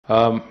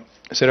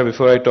Sarah,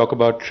 before I talk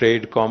about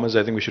trade, commerce,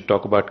 I think we should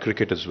talk about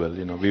cricket as well.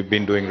 We've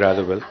been doing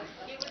rather well.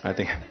 I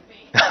think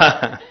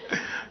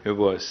it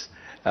was.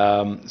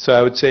 So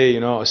I would say,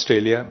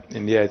 Australia,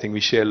 India, I think we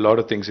share a lot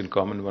of things in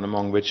common, one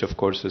among which, of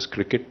course, is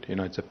cricket.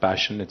 It's a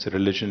passion, it's a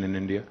religion in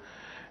India.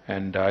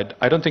 And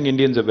I don't think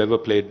Indians have ever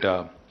played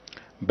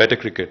better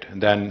cricket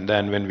than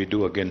when we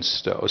do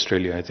against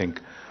Australia. I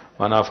think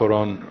one of our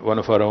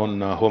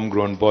own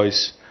homegrown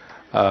boys,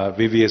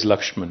 VVS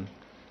Lakshman,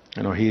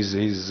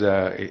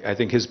 I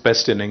think his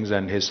best innings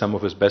and some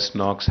of his best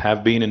knocks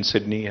have been in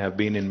Sydney, have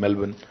been in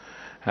Melbourne,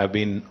 have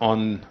been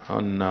on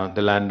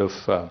the land of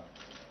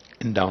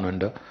in Down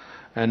Under,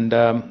 and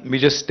we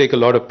just take a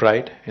lot of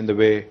pride in the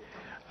way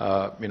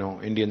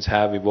Indians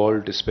have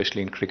evolved,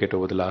 especially in cricket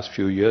over the last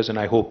few years, and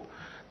I hope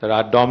that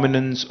our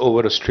dominance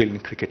over Australian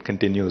cricket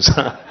continues.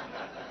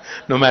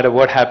 No matter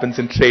what happens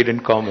in trade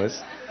and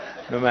commerce,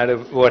 no matter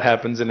what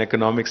happens in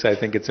economics, I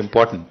think it's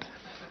important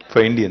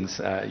for Indians,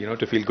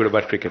 to feel good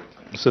about cricket.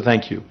 So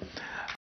thank you.